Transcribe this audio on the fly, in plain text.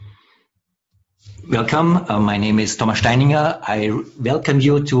Welcome. My name is Thomas Steininger. I welcome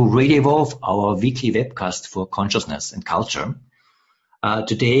you to Radio Evolve, our weekly webcast for consciousness and culture.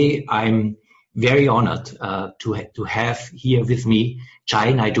 Today, I'm very honored to have here with me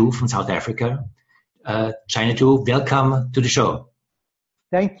Chai Naidu from South Africa. Chai Naidu, welcome to the show.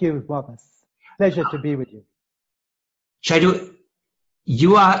 Thank you, Thomas. Pleasure to be with you. Chai Naidu,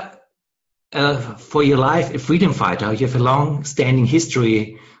 you are, for your life, a freedom fighter. You have a long-standing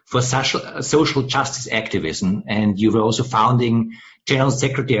history for social justice activism, and you were also founding General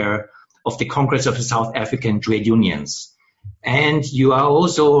Secretary of the Congress of the South African Trade Unions. And you are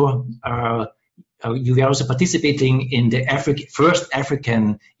also participating in the first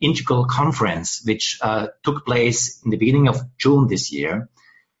African Integral Conference, which took place in the beginning of June this year.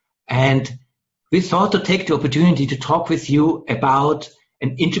 And we thought to take the opportunity to talk with you about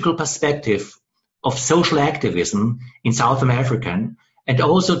an integral perspective of social activism in South Africa, and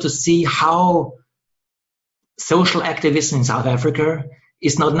also to see how social activism in South Africa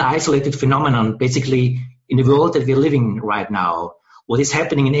is not an isolated phenomenon. Basically, in the world that we're living in right now, what is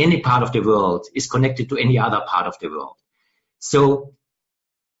happening in any part of the world is connected to any other part of the world. So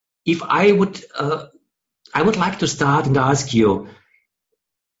if I would like to start and ask you,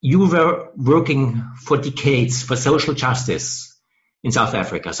 you were working for decades for social justice in South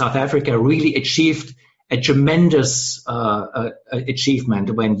Africa. South Africa really achieved a tremendous achievement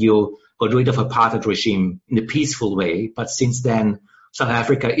when you got rid of apartheid regime in a peaceful way. But since then, South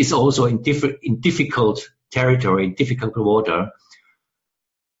Africa is also in difficult territory, difficult water.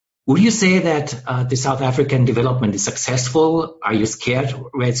 Would you say that the South African development is successful? Are you scared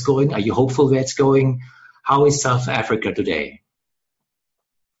where it's going? Are you hopeful where it's going? How is South Africa today?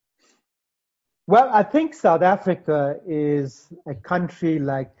 Well, I think South Africa is a country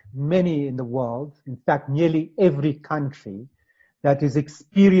like many in the world, in fact, nearly every country, that is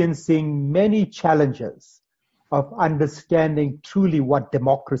experiencing many challenges of understanding truly what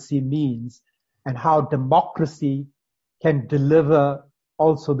democracy means and how democracy can deliver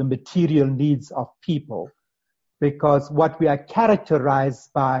also the material needs of people. Because what we are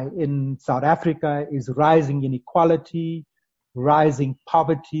characterized by in South Africa is rising inequality, rising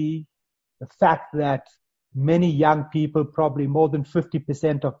poverty, the fact that many young people, probably more than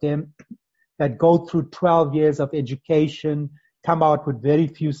 50% of them, that go through 12 years of education, come out with very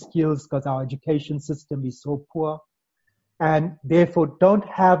few skills because our education system is so poor, and therefore don't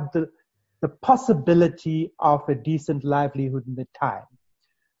have the possibility of a decent livelihood in the time.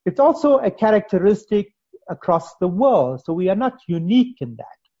 It's also a characteristic across the world, so we are not unique in that.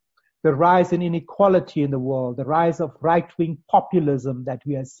 The rise in inequality in the world, the rise of right-wing populism that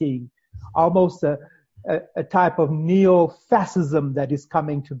we are seeing, almost a type of neo-fascism that is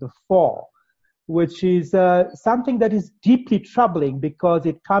coming to the fore, which is something that is deeply troubling because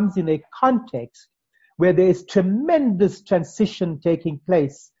it comes in a context where there is tremendous transition taking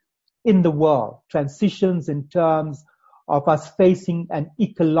place in the world. Transitions in terms of us facing an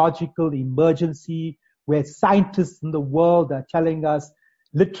ecological emergency where scientists in the world are telling us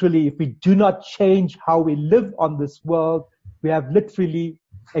literally if we do not change how we live on this world, we have literally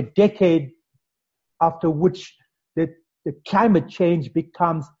a decade after which the climate change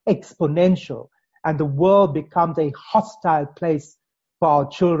becomes exponential and the world becomes a hostile place for our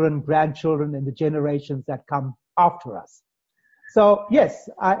children, grandchildren, and the generations that come after us. So yes,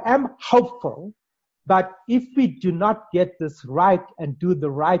 I am hopeful, but if we do not get this right and do the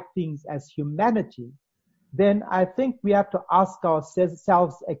right things as humanity, then I think we have to ask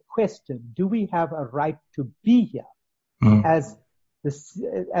ourselves a question. Do we have a right to be here as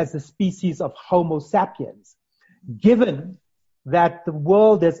the species of Homo sapiens, given that the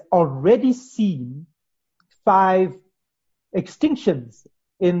world has already seen 5 extinctions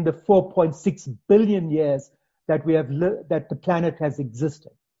in the 4.6 billion years that that the planet has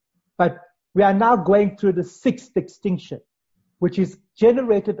existed. But we are now going through the 6th extinction, which is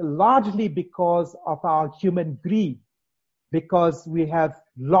generated largely because of our human greed, because we have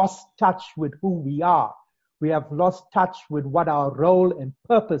lost touch with who we are. We have lost touch with what our role and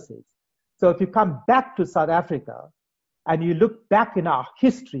purpose is. So if you come back to South Africa and you look back in our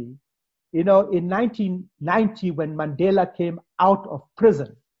history, in 1990 when Mandela came out of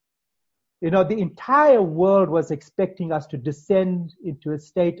prison, the entire world was expecting us to descend into a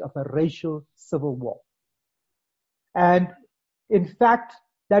state of a racial civil war. And in fact,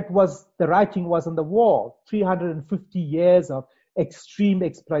 the writing was on the wall. 350 years of extreme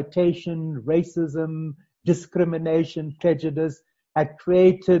exploitation, racism, discrimination, prejudice had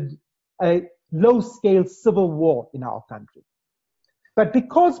created a low-scale civil war in our country. But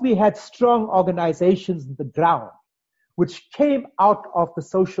because we had strong organizations on the ground, which came out of the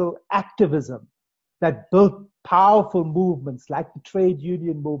social activism that built powerful movements like the trade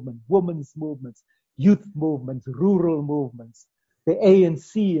union movement, women's movements, youth movements, rural movements. The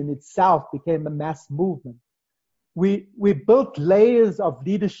ANC in itself became a mass movement. We built layers of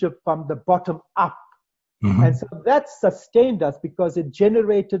leadership from the bottom up. Mm-hmm. And so that sustained us because it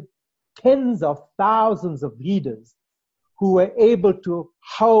generated tens of thousands of leaders who were able to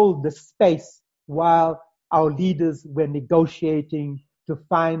hold the space while our leaders were negotiating to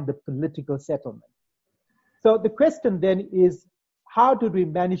find the political settlement. So the question then is, how did we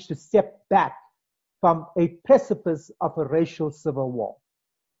manage to step back from a precipice of a racial civil war?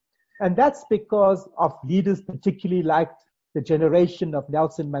 And that's because of leaders particularly like the generation of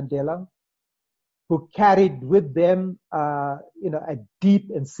Nelson Mandela, who carried with them a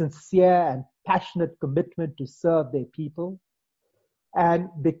deep and sincere and passionate commitment to serve their people. And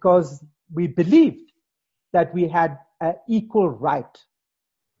because we believed that we had an equal right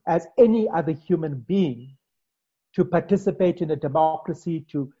as any other human being to participate in a democracy,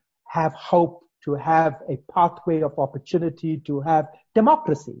 to have hope, to have a pathway of opportunity, to have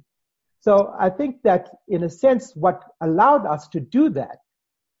democracy. So I think that in a sense, what allowed us to do that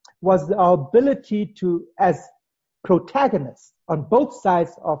was our ability to, as protagonists on both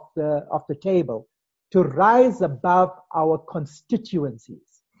sides of the table, to rise above our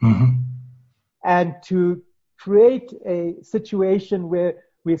constituencies, mm-hmm. and to create a situation where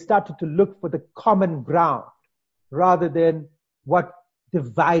we started to look for the common ground rather than what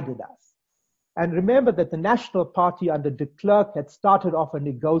divided us. And remember that the National Party under de Klerk had started off a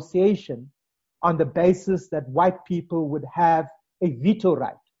negotiation on the basis that white people would have a veto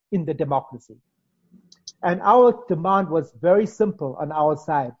right in the democracy. And our demand was very simple on our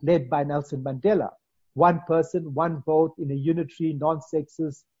side, led by Nelson Mandela. One person, one vote in a unitary,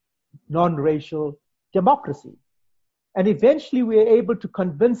 non-sexist, non-racial democracy. And eventually we were able to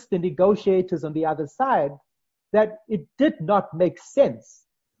convince the negotiators on the other side that it did not make sense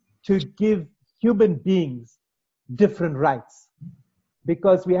to give human beings different rights,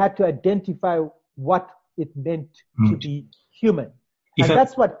 because we had to identify what it meant to be human. And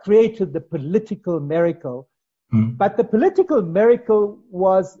that's what created the political miracle. But the political miracle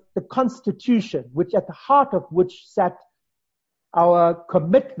was the Constitution, which at the heart of which sat our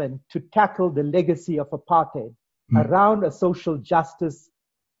commitment to tackle the legacy of apartheid around a social justice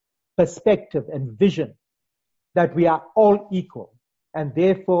perspective and vision that we are all equal. And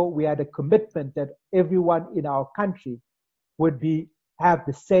therefore, we had a commitment that everyone in our country would have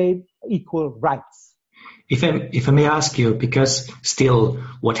the same equal rights. If I may ask you, because still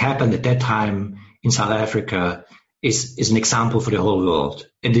what happened at that time in South Africa is an example for the whole world.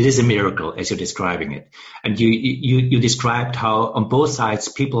 And it is a miracle, as you're describing it. And you described how on both sides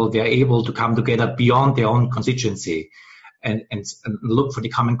people were able to come together beyond their own constituency and look for the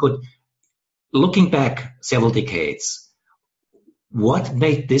common good. Looking back several decades, what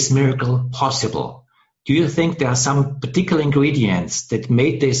made this miracle possible? Do you think there are some particular ingredients that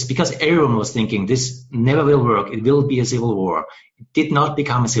made this, because everyone was thinking this never will work, it will be a civil war. It did not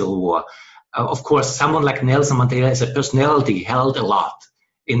become a civil war. Of course, someone like Nelson Mandela as a personality held a lot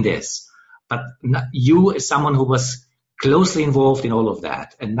in this. But you, as someone who was closely involved in all of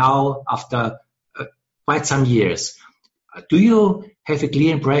that, and now after quite some years, do you have a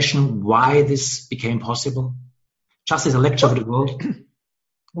clear impression why this became possible? Just as a lecture for the world?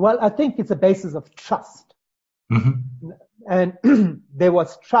 Well, I think it's a basis of trust. Mm-hmm. And there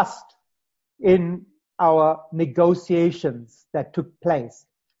was trust in our negotiations that took place.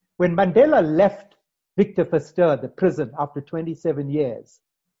 When Mandela left Victor Verster, the prison, after 27 years,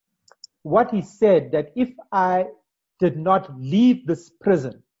 what he said that if I did not leave this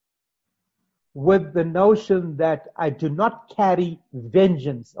prison with the notion that I do not carry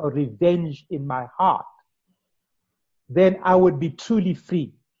vengeance or revenge in my heart, then I would be truly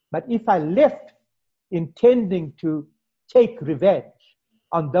free. But if I left intending to take revenge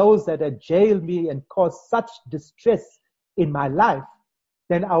on those that had jailed me and caused such distress in my life,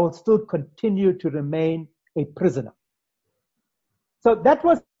 then I will still continue to remain a prisoner. So that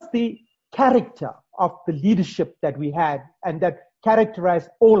was the character of the leadership that we had and that characterized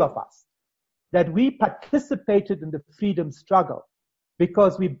all of us, that we participated in the freedom struggle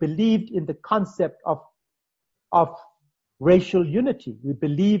because we believed in the concept of racial unity. We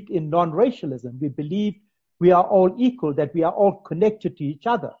believed in non-racialism. We believed we are all equal, that we are all connected to each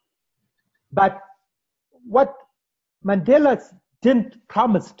other. But what Mandela didn't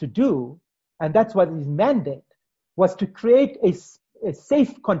promise to do, and that's what his mandate, was to create a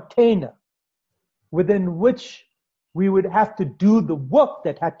safe container within which we would have to do the work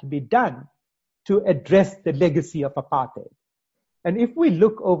that had to be done to address the legacy of apartheid. And if we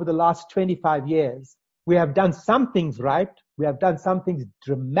look over the last 25 years, we have done some things right. We have done some things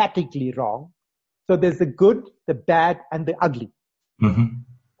dramatically wrong. So there's the good, the bad, and the ugly. Mm-hmm.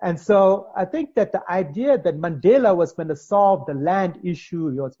 And so I think that the idea that Mandela was going to solve the land issue,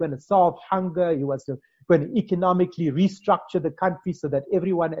 he was going to solve hunger, he was going to economically restructure the country so that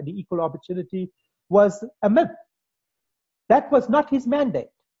everyone had equal opportunity, was a myth. That was not his mandate.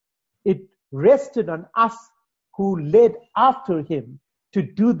 It rested on us who led after him to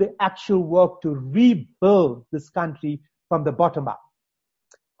do the actual work to rebuild this country from the bottom up.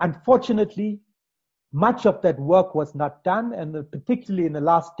 Unfortunately, much of that work was not done, and particularly in the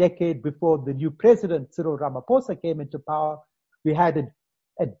last decade before the new president, Cyril Ramaphosa, came into power, we had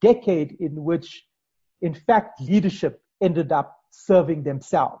a decade in which, in fact, leadership ended up serving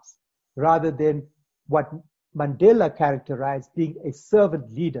themselves rather than what Mandela characterized being a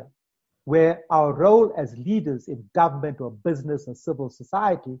servant leader, where our role as leaders in government or business or civil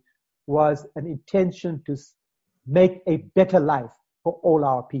society was an intention to make a better life for all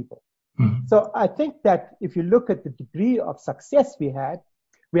our people. Mm-hmm. So I think that if you look at the degree of success we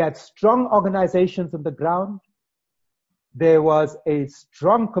had strong organizations on the ground. There was a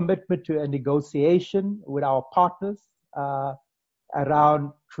strong commitment to a negotiation with our partners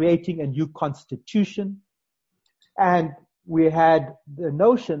around creating a new constitution. And we had the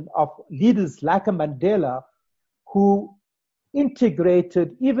notion of leaders like a Mandela who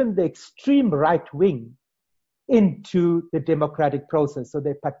integrated even the extreme right wing into the democratic process. So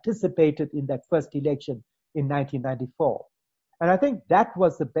they participated in that first election in 1994. And I think that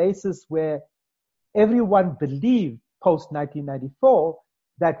was the basis where everyone believed post-1994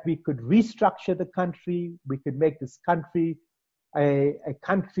 that we could restructure the country, we could make this country a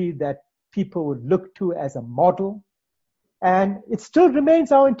country that people would look to as a model. And it still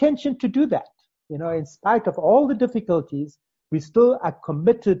remains our intention to do that. You know, in spite of all the difficulties, we still are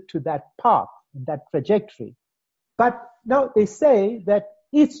committed to that path, that trajectory. But now they say that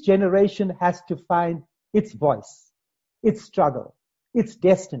each generation has to find its voice, its struggle, its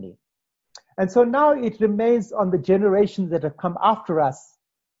destiny. And so now it remains on the generations that have come after us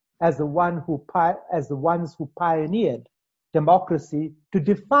as the ones who pioneered democracy to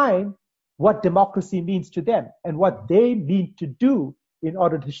define what democracy means to them and what they need to do in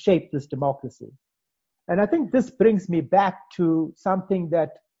order to shape this democracy. And I think this brings me back to something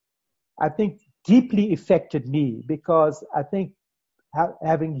that I think deeply affected me, because I think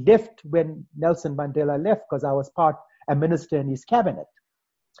having left when Nelson Mandela left, because I was a minister in his cabinet,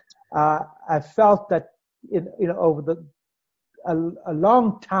 I felt that over a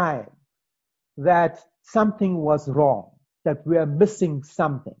long time that something was wrong, that we are missing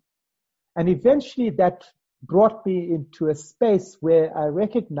something. And eventually that brought me into a space where I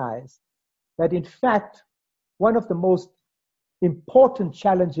recognized that, in fact, one of the most important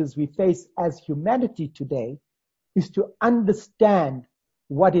challenges we face as humanity today is to understand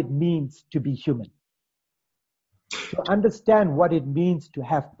what it means to be human, to understand what it means to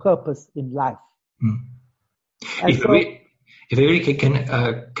have purpose in life. Mm. If I really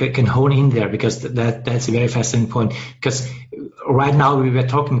can hone in there, because that's a very fascinating point. Because right now we were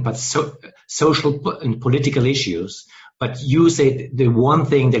talking about social and political issues, but you said the one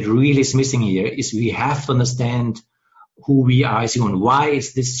thing that really is missing here is we have to understand who we are as human. Why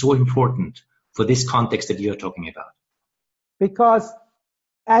is this so important for this context that you're talking about? Because,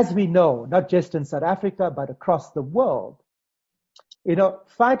 as we know, not just in South Africa, but across the world,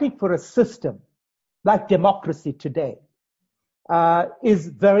 fighting for a system like democracy today is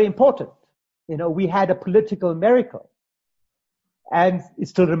very important. We had a political miracle, and it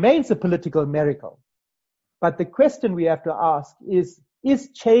still remains a political miracle. But the question we have to ask is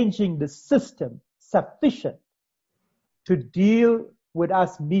changing the system sufficient to deal with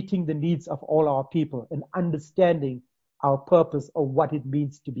us meeting the needs of all our people and understanding our purpose of what it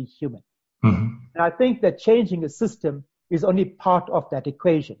means to be human? Mm-hmm. And I think that changing a system is only part of that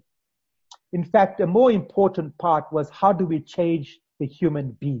equation. In fact, a more important part was, how do we change the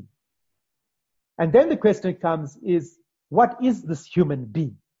human being? And then the question comes is, what is this human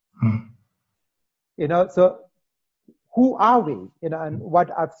being? Mm-hmm. So who are we? And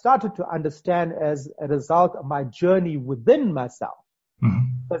what I've started to understand as a result of my journey within myself, mm-hmm.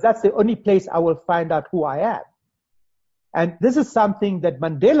 because that's the only place I will find out who I am. And this is something that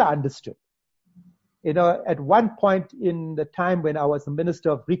Mandela understood. At one point in the time when I was the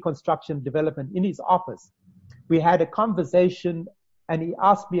Minister of Reconstruction and Development in his office, we had a conversation, and he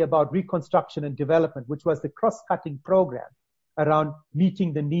asked me about reconstruction and development, which was the cross-cutting program around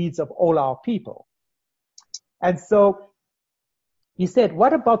meeting the needs of all our people. And so he said,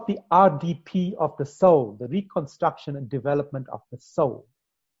 what about the RDP of the soul, the reconstruction and development of the soul?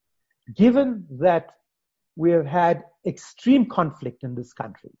 Given that we have had extreme conflict in this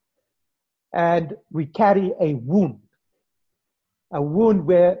country, and we carry a wound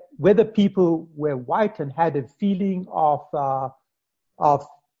where whether people were white and had a feeling of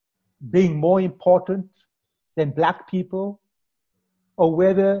being more important than black people, or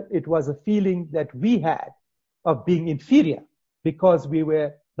whether it was a feeling that we had of being inferior because we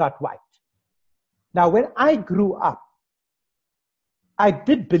were not white. Now, when I grew up, I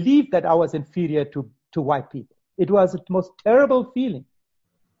did believe that I was inferior to white people. It was the most terrible feeling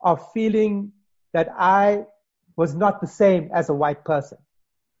of feeling that I was not the same as a white person.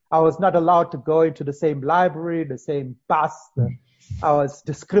 I was not allowed to go into the same library, the same bus. I was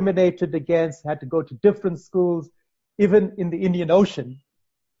discriminated against, had to go to different schools. Even in the Indian Ocean,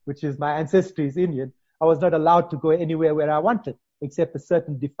 which is my ancestry is Indian, I was not allowed to go anywhere where I wanted, except for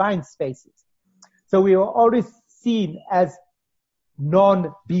certain defined spaces. So we were always seen as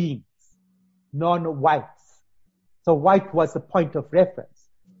non-beings, non-whites. So white was the point of reference.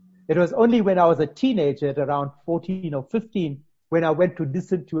 It was only when I was a teenager at around 14 or 15 when I went to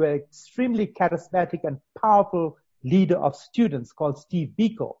listen to an extremely charismatic and powerful leader of students called Steve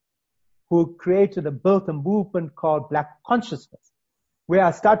Biko, who created and built a movement called Black Consciousness, where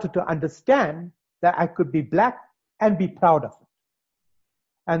I started to understand that I could be black and be proud of it.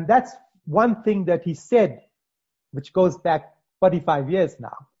 And that's one thing that he said, which goes back 45 years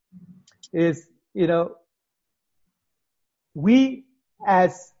now, is, we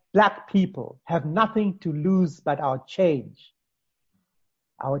as black people have nothing to lose but our chains,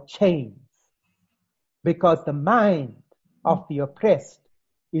 because the mind of the oppressed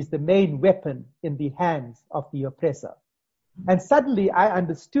is the main weapon in the hands of the oppressor. And suddenly I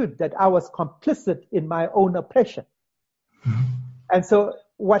understood that I was complicit in my own oppression. And so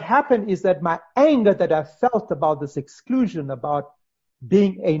what happened is that my anger that I felt about this exclusion, about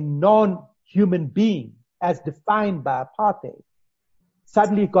being a non-human being as defined by apartheid,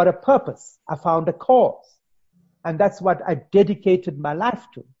 suddenly got a purpose. I found a cause. And that's what I dedicated my life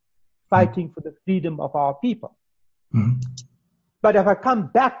to, fighting for the freedom of our people. Mm-hmm. But if I come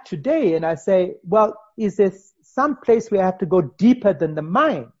back today and I say, well, is there some place where I have to go deeper than the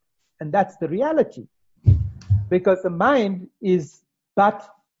mind? And that's the reality. Because the mind is but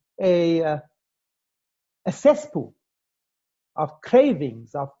a cesspool of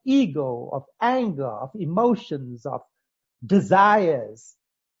cravings, of ego, of anger, of emotions, of desires.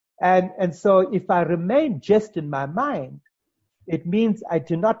 And so if I remain just in my mind, it means I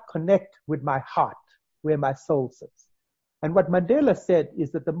do not connect with my heart, where my soul sits. And what Mandela said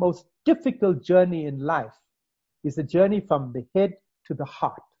is that the most difficult journey in life is a journey from the head to the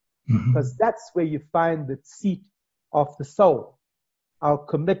heart, because that's where you find the seat of the soul, our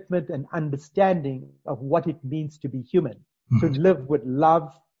commitment and understanding of what it means to be human, to live with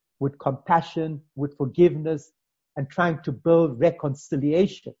love, with compassion, with forgiveness, and trying to build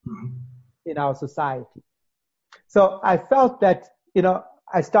reconciliation in our society. So I felt that,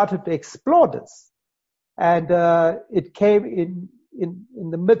 I started to explore this. And it came in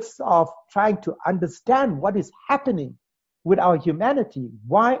the midst of trying to understand what is happening with our humanity.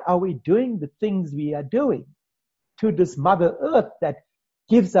 Why are we doing the things we are doing to this Mother Earth that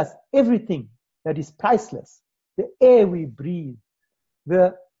gives us everything that is priceless? The air we breathe,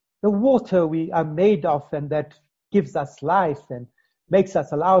 the water we are made of, and that gives us life and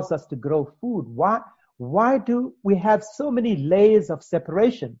allows us to grow food. Why do we have so many layers of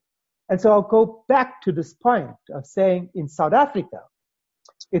separation? And so I'll go back to this point of saying in South Africa,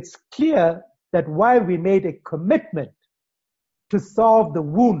 it's clear that while we made a commitment to solve the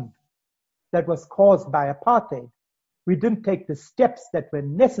wound that was caused by apartheid, we didn't take the steps that were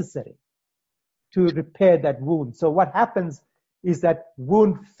necessary to repair that wound. So what happens is that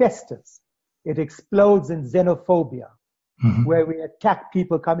wound festers. It explodes in xenophobia, where we attack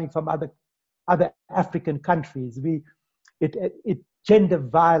people coming from other African countries. It gender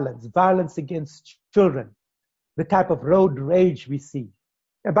violence against children, the type of road rage we see.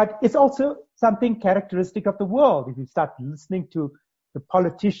 But it's also something characteristic of the world. If you start listening to the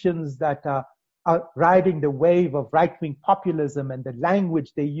politicians that are riding the wave of right-wing populism and the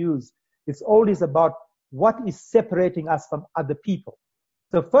language they use, it's always about what is separating us from other people.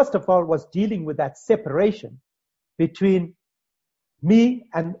 So first of all was dealing with that separation between me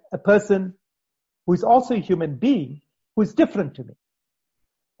and a person who is also a human being who is different to me.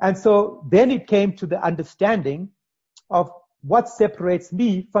 And so then it came to the understanding of what separates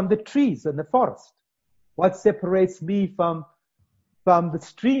me from the trees and the forest, what separates me from the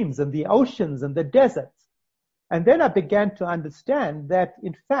streams and the oceans and the deserts. And then I began to understand that,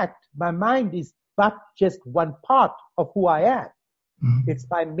 in fact, my mind is but just one part of who I am. Mm-hmm. It's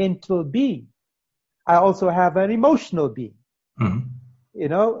my mental being. I also have an emotional being.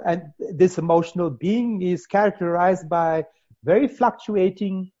 Mm-hmm. And this emotional being is characterized by very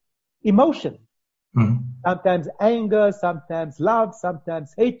fluctuating emotion. Mm-hmm. Sometimes anger, sometimes love,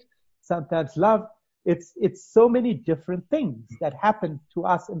 sometimes hate, sometimes love. It's so many different things that happen to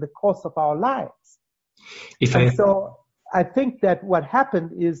us in the course of our lives. So I think that what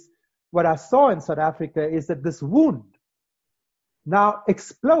happened is, what I saw in South Africa is that this wound now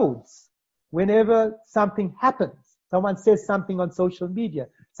explodes whenever something happens. Someone says something on social media,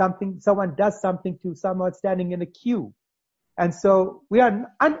 someone does something to someone standing in a queue. And so we are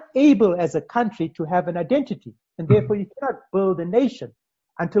unable as a country to have an identity. And therefore you cannot build a nation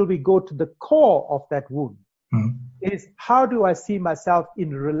until we go to the core of that wound. Mm-hmm. Is how do I see myself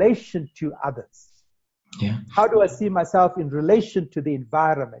in relation to others? Yeah. How do I see myself in relation to the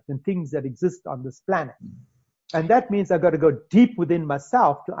environment and things that exist on this planet? And that means I've got to go deep within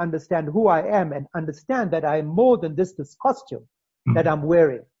myself to understand who I am and understand that I am more than this costume that I'm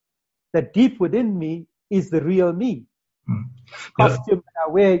wearing. That deep within me is the real me. Costume that I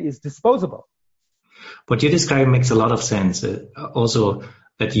wear is disposable. What you describe makes a lot of sense. Also,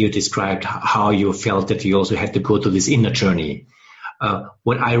 that you described how you felt that you also had to go to this inner journey.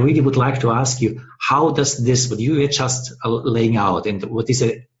 What I really would like to ask you, how does this, what you were just laying out, and what is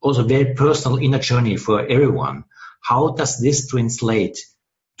also very personal inner journey for everyone, how does this translate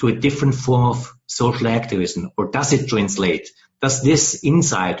to a different form of social activism? Or does it translate? Does this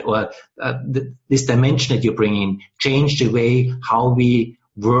insight or this dimension that you bring in change the way how we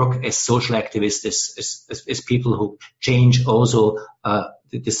work as social activists, as people who change also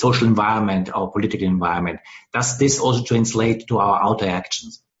the social environment, our political environment? Does this also translate to our outer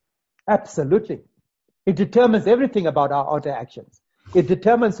actions? Absolutely. It determines everything about our outer actions. It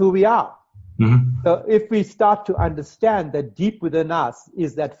determines who we are. Mm-hmm. So if we start to understand that deep within us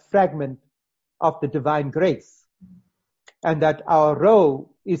is that fragment of the divine grace, and that our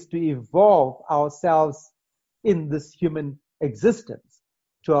role is to evolve ourselves in this human existence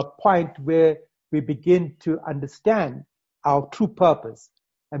to a point where we begin to understand our true purpose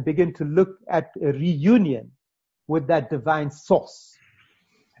and begin to look at a reunion with that divine source.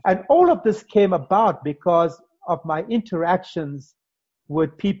 And all of this came about because of my interactions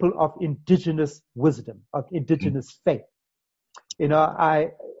with people of indigenous wisdom, of indigenous faith.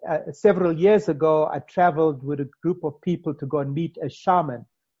 Several years ago, I traveled with a group of people to go and meet a shaman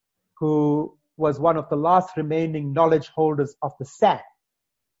who was one of the last remaining knowledge holders of the San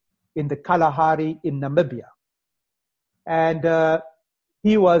in the Kalahari in Namibia. And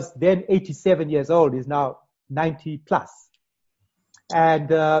he was then 87 years old. He's now 90 plus. And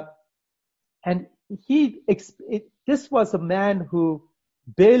this was a man who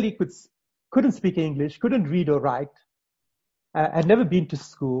barely couldn't speak English, couldn't read or write, had never been to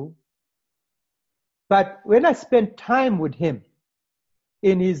school. But when I spent time with him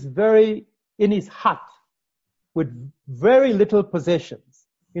in his hut with very little possessions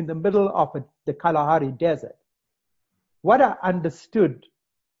in the middle of the Kalahari desert, what I understood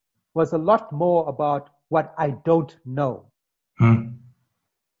was a lot more about what I don't know.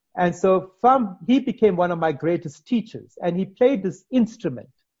 And so he became one of my greatest teachers, and he played this instrument,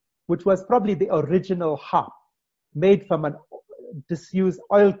 which was probably the original harp, made from an disused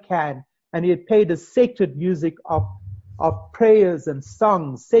oil can, and he had played the sacred music of prayers and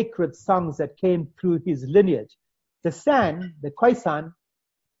songs, sacred songs that came through his lineage. The San, the Khoisan,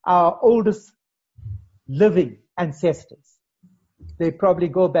 our oldest living ancestors. They probably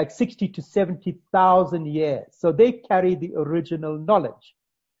go back 60 to 70,000 years. So they carry the original knowledge.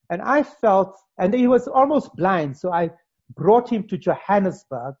 And I felt, and he was almost blind, so I brought him to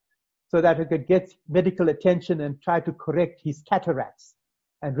Johannesburg so that I could get medical attention and try to correct his cataracts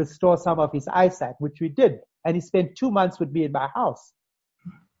and restore some of his eyesight, which we did. And he spent 2 months with me in my house.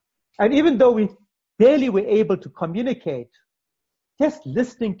 And even though we barely were able to communicate, just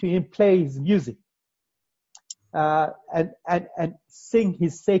listening to him play his music and sing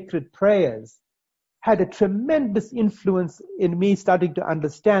his sacred prayers had a tremendous influence in me starting to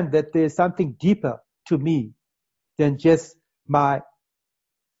understand that there's something deeper to me than just my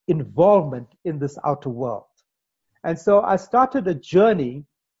involvement in this outer world. And so I started a journey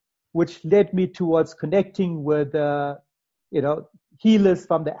which led me towards connecting with, healers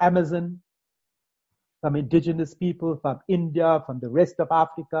from the Amazon, from indigenous people, from India, from the rest of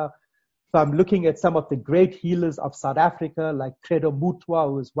Africa, from looking at some of the great healers of South Africa, like Credo Mutwa,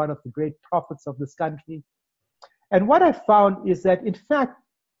 who is one of the great prophets of this country. And what I found is that, in fact,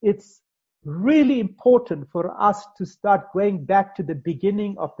 it's really important for us to start going back to the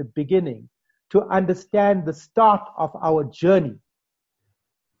beginning of the beginning to understand the start of our journey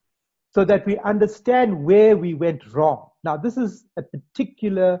so that we understand where we went wrong. Now, this is a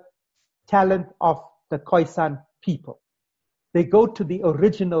particular talent of the Khoisan people. They go to the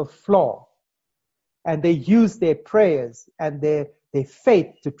original flaw and they use their prayers and their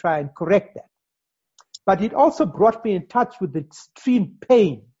faith to try and correct that. But it also brought me in touch with the extreme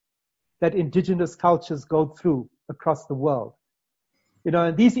pain that indigenous cultures go through across the world. You know,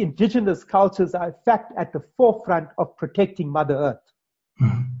 and these indigenous cultures are in fact at the forefront of protecting Mother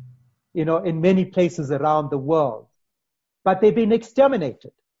Earth, you know, in many places around the world. But they've been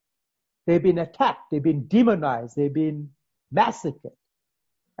exterminated. They've been attacked. They've been demonized. They've been massacred.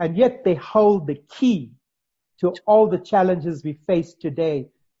 And yet they hold the key to all the challenges we face today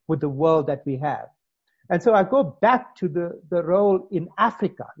with the world that we have. And so I go back to the role in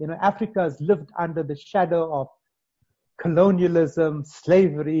Africa. You know, Africa has lived under the shadow of colonialism,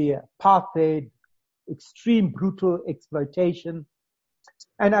 slavery, apartheid, extreme brutal exploitation.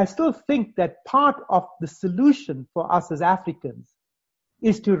 And I still think that part of the solution for us as Africans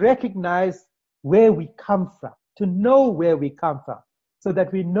is to recognize where we come from, to know where we come from, so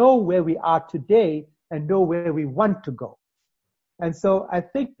that we know where we are today and know where we want to go. And so I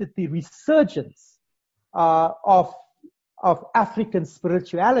think that the resurgence of African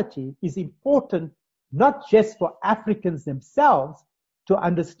spirituality is important, not just for Africans themselves to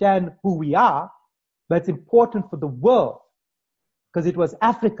understand who we are, but it's important for the world, because it was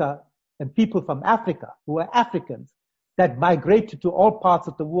Africa and people from Africa who were Africans that migrated to all parts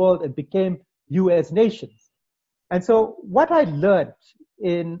of the world and became US nations. And so what I learned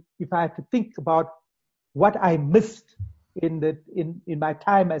if I had to think about what I missed in my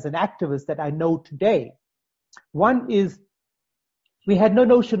time as an activist that I know today, one is we had no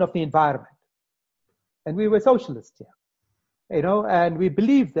notion of the environment, and we were socialists here, you know, and we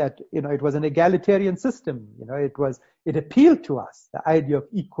believed that, you know, it was an egalitarian system. You know, it appealed to us, the idea of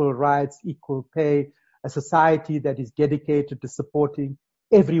equal rights, equal pay, a society that is dedicated to supporting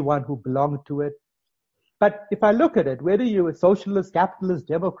everyone who belonged to it. But if I look at it, whether you were socialist, capitalist,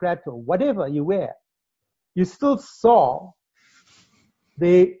 Democrat, or whatever you were, you still saw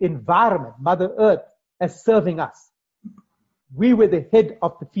the environment, Mother Earth, as serving us. We were the head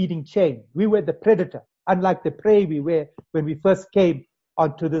of the feeding chain. We were the predator, unlike the prey we were when we first came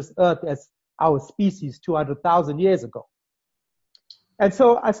onto this earth as our species 200,000 years ago. And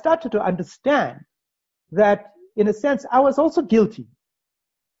so I started to understand that, in a sense, I was also guilty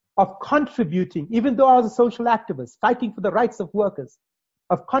of contributing, even though I was a social activist, fighting for the rights of workers,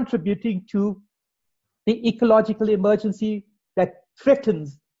 of contributing to the ecological emergency that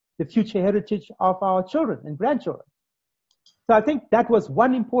threatens the future heritage of our children and grandchildren. So I think that was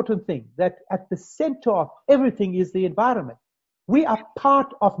one important thing, that at the center of everything is the environment. We are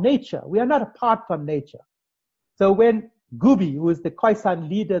part of nature. We are not apart from nature. So when Gubi, who is the Khoisan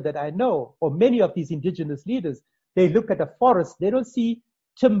leader that I know, or many of these indigenous leaders, they look at a forest, they don't see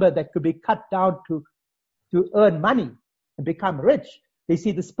timber that could be cut down to earn money and become rich. They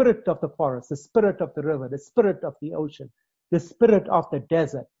see the spirit of the forest, the spirit of the river, the spirit of the ocean, the spirit of the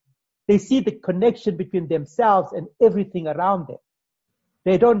desert. They see the connection between themselves and everything around them.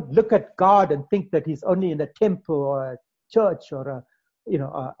 They don't look at God and think that he's only in a temple or a church or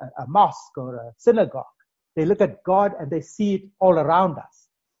a mosque or a synagogue. They look at God and they see it all around us,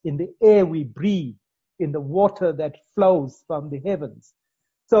 in the air we breathe, in the water that flows from the heavens.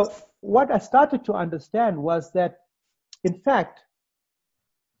 So what I started to understand was that, in fact,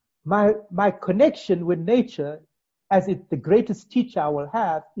 my connection with nature, as the greatest teacher I will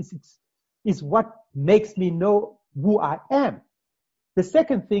have, is what makes me know who I am. The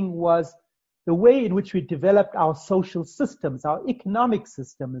second thing was the way in which we developed our social systems, our economic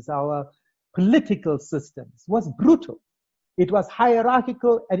systems, our political systems was brutal. It was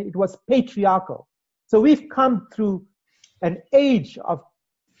hierarchical and it was patriarchal. So we've come through an age of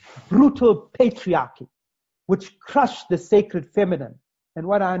brutal patriarchy, which crushed the sacred feminine. And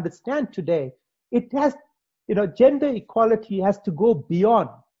what I understand today, it has, gender equality has to go beyond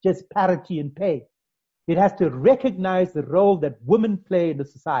just parity in pay. It has to recognize the role that women play in the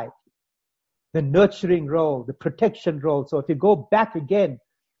society, the nurturing role, the protection role. So if you go back again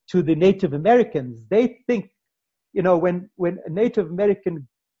to the Native Americans, they think, when a Native American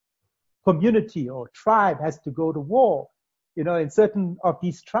community or tribe has to go to war, in certain of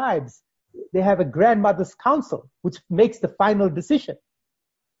these tribes, they have a grandmother's council, which makes the final decision.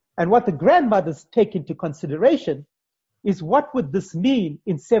 And what the grandmothers take into consideration is, what would this mean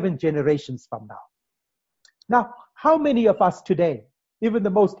in 7 generations from now? Now, how many of us today even the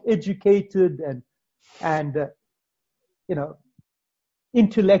most educated and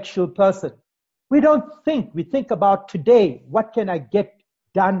intellectual person. We don't think. We think about today. What can I get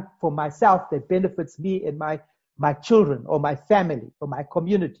done for myself that benefits me and my children or my family or my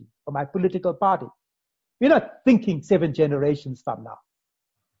community or my political party? We're not thinking 7 generations from now.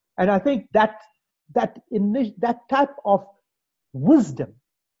 And I think that type of wisdom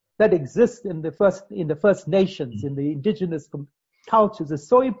that exists in the First Nations, in the indigenous cultures, is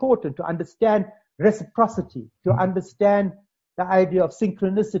so important to understand reciprocity, to understand the idea of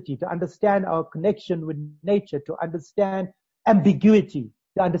synchronicity, to understand our connection with nature, to understand ambiguity,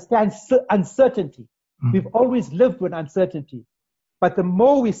 to understand uncertainty. We've always lived with uncertainty. But the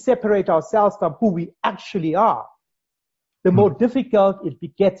more we separate ourselves from who we actually are, the more difficult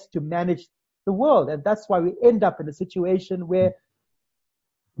it gets to manage the world. And that's why we end up in a situation where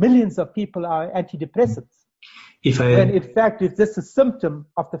millions of people are antidepressants. And in fact, it's just a symptom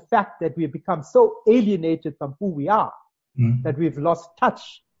of the fact that we've become so alienated from who we are that we've lost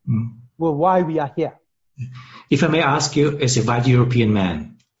touch with why we are here. If I may ask you, as a white European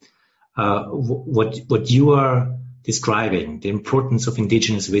man, what you are describing, the importance of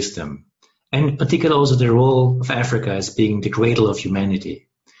indigenous wisdom, and in particular also the role of Africa as being the cradle of humanity,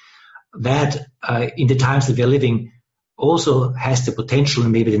 that in the times that we are living also has the potential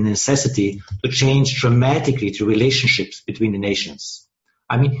and maybe the necessity to change dramatically the relationships between the nations.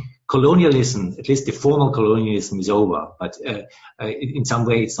 I mean, colonialism, at least the formal colonialism, is over, but in some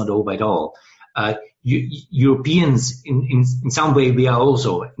way it's not over at all. Europeans, in some way, we are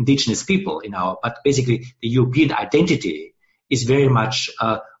also indigenous people but basically the European identity is very much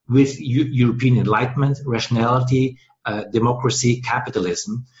with European enlightenment, rationality, democracy,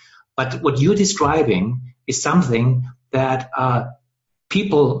 capitalism. But what you're describing is something that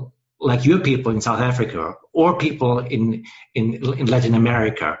people like your people in South Africa or people in Latin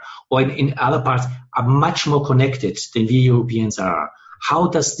America or in other parts are much more connected than we Europeans are. How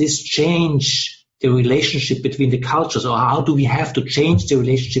does this change the relationship between the cultures, or how do we have to change the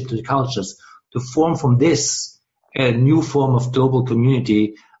relationship to the cultures to form from this a new form of global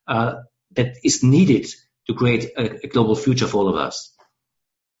community that is needed to create a global future for all of us?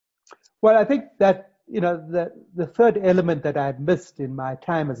 Well, I think that the third element that I had missed in my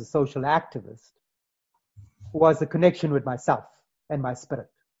time as a social activist was the connection with myself and my spirit.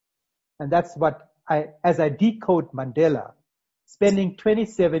 And that's what as I decode Mandela, spending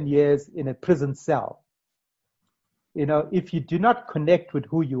 27 years in a prison cell, if you do not connect with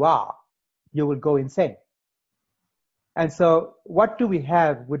who you are, you will go insane. And so what do we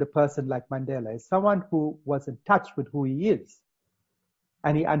have with a person like Mandela? Is someone who was in touch with who he is.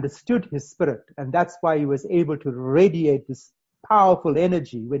 And he understood his spirit. And that's why he was able to radiate this powerful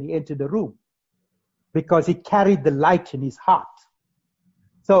energy when he entered the room, because he carried the light in his heart.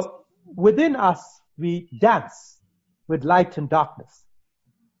 So within us, we dance with light and darkness.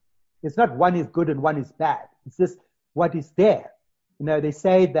 It's not one is good and one is bad. It's just what is there. They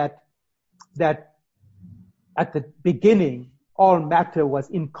say that at the beginning, all matter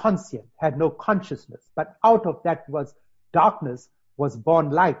was inconscient, had no consciousness. But out of that was darkness, was born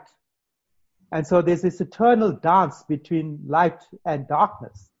light. And so there's this eternal dance between light and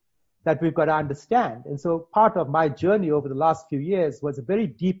darkness that we've got to understand. And so part of my journey over the last few years was a very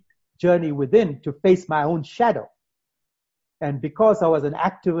deep journey within to face my own shadow. And because I was an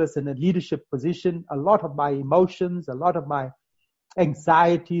activist in a leadership position, a lot of my emotions, a lot of my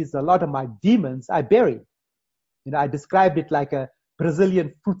anxieties, a lot of my demons, I buried. I described it like a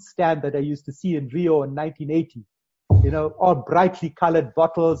Brazilian fruit stand that I used to see in Rio in 1980. All brightly colored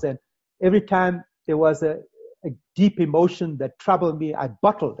bottles. And every time there was a deep emotion that troubled me, I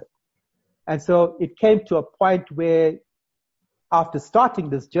bottled it. And so it came to a point where after starting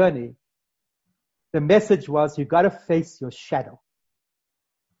this journey, the message was, you got to face your shadow.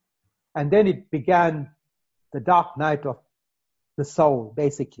 And then it began the dark night of the soul,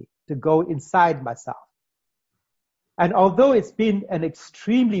 basically, to go inside myself. And although it's been an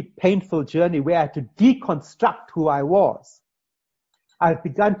extremely painful journey where I had to deconstruct who I was, I've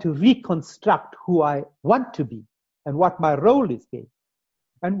begun to reconstruct who I want to be and what my role is being.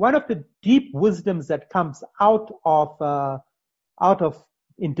 And one of the deep wisdoms that comes out of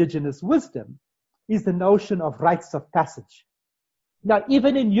indigenous wisdom is the notion of rites of passage. Now,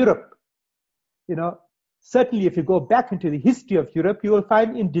 even in Europe, certainly if you go back into the history of Europe, you will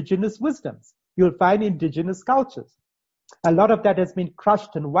find indigenous wisdoms. You'll find indigenous cultures. A lot of that has been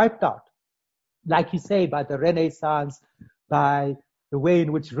crushed and wiped out, like you say, by the Renaissance, by the way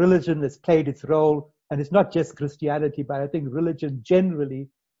in which religion has played its role. And it's not just Christianity, but I think religion generally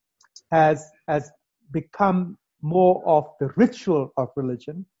has become more of the ritual of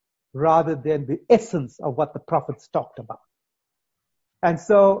religion rather than the essence of what the prophets talked about. And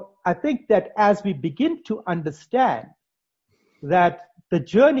so I think that as we begin to understand that the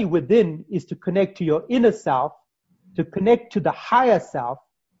journey within is to connect to your inner self, to connect to the higher self,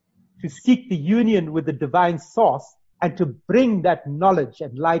 to seek the union with the divine source, and to bring that knowledge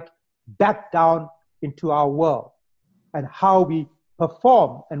and light back down into our world, and how we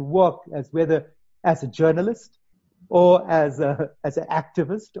perform and work whether as a journalist or as an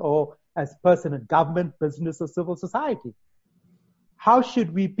activist or as a person in government, business, or civil society. How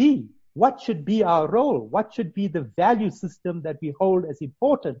should we be? What should be our role? What should be the value system that we hold as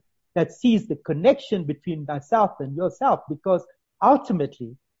important, that sees the connection between myself and yourself? Because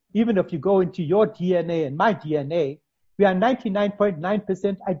ultimately, even if you go into your DNA and my DNA, we are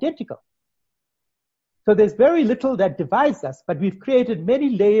 99.9% identical. So there's very little that divides us, but we've created many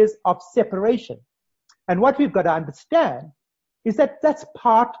layers of separation. And what we've got to understand is that that's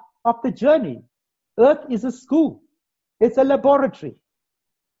part of the journey. Earth is a school. It's a laboratory.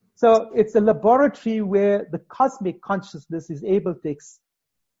 So it's a laboratory where the cosmic consciousness is able to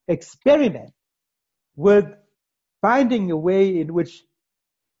experiment with finding a way in which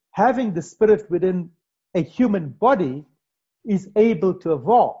having the spirit within a human body is able to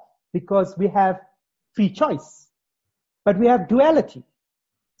evolve, because we have free choice, but we have duality.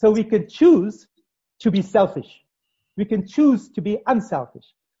 So we can choose to be selfish. We can choose to be unselfish,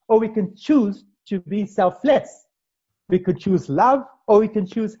 or we can choose to be selfless. We could choose love, or we can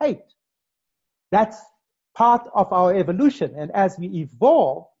choose hate. That's part of our evolution. And as we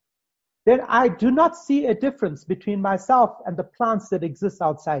evolve, then I do not see a difference between myself and the plants that exist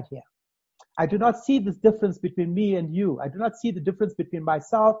outside here. I do not see this difference between me and you. I do not see the difference between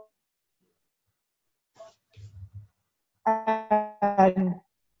myself and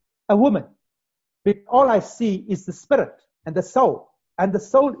a woman. But all I see is the spirit and the soul. And the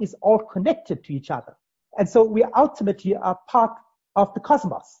soul is all connected to each other. And so we ultimately are part of the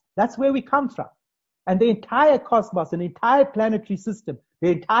cosmos. That's where we come from. And the entire cosmos, and the entire planetary system,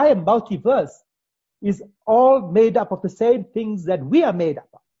 the entire multiverse is all made up of the same things that we are made up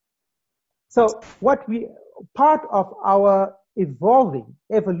of. So part of our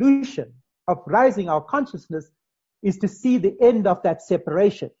evolution of rising our consciousness is to see the end of that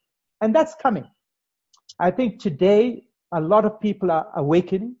separation. And that's coming. I think today a lot of people are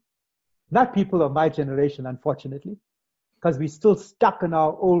awakening. Not people of my generation, unfortunately, because we're still stuck in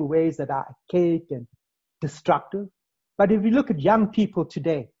our old ways that are archaic and destructive. But if you look at young people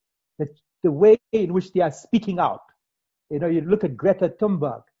today, the way in which they are speaking out, you look at Greta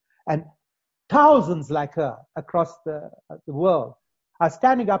Thunberg, and thousands like her across the world are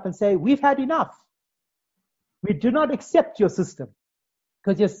standing up and saying, we've had enough. We do not accept your system,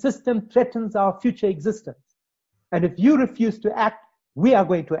 because your system threatens our future existence. And if you refuse to act, we are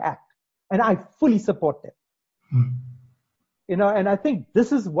going to act. And I fully support them. And I think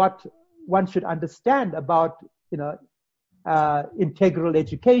this is what one should understand about, integral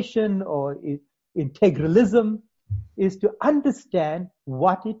education or integralism, is to understand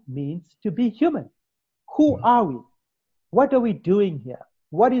what it means to be human. Who are we? What are we doing here?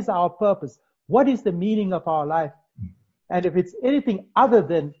 What is our purpose? What is the meaning of our life? And if it's anything other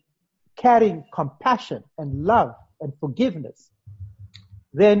than carrying compassion and love and forgiveness,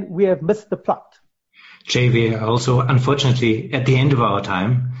 then we have missed the plot. Jay, we are also unfortunately at the end of our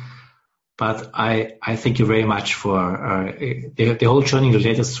time, but I thank you very much for the whole journey you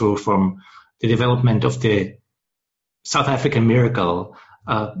led us through, from the development of the South African miracle,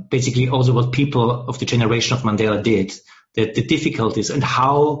 basically also what people of the generation of Mandela did, the difficulties, and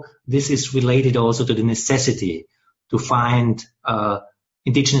how this is related also to the necessity to find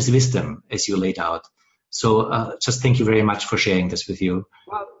indigenous wisdom, as you laid out. So just thank you very much for sharing this with you.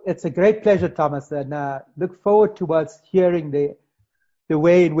 Well, it's a great pleasure, Thomas, and look forward towards hearing the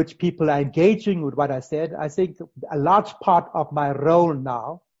way in which people are engaging with what I said. I think a large part of my role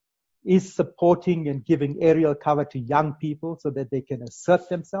now is supporting and giving aerial cover to young people so that they can assert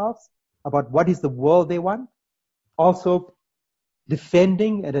themselves about what is the world they want. Also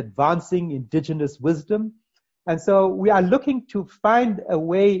defending and advancing indigenous wisdom. And so we are looking to find a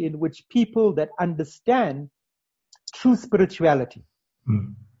way in which people that understand true spirituality,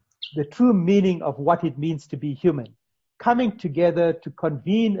 the true meaning of what it means to be human, coming together to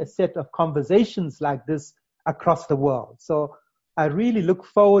convene a set of conversations like this across the world. So I really look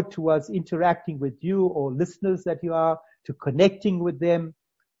forward towards interacting with you or listeners that you are, to connecting with them,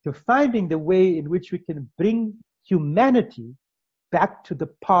 to finding the way in which we can bring humanity back to the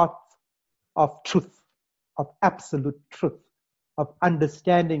path of truth, of absolute truth, of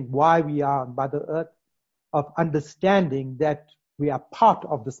understanding why we are on Mother Earth, of understanding that we are part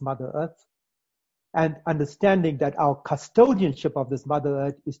of this Mother Earth, and understanding that our custodianship of this Mother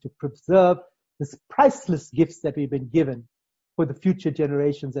Earth is to preserve this priceless gifts that we've been given for the future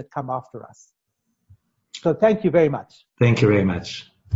generations that come after us. So thank you very much. Thank you very much.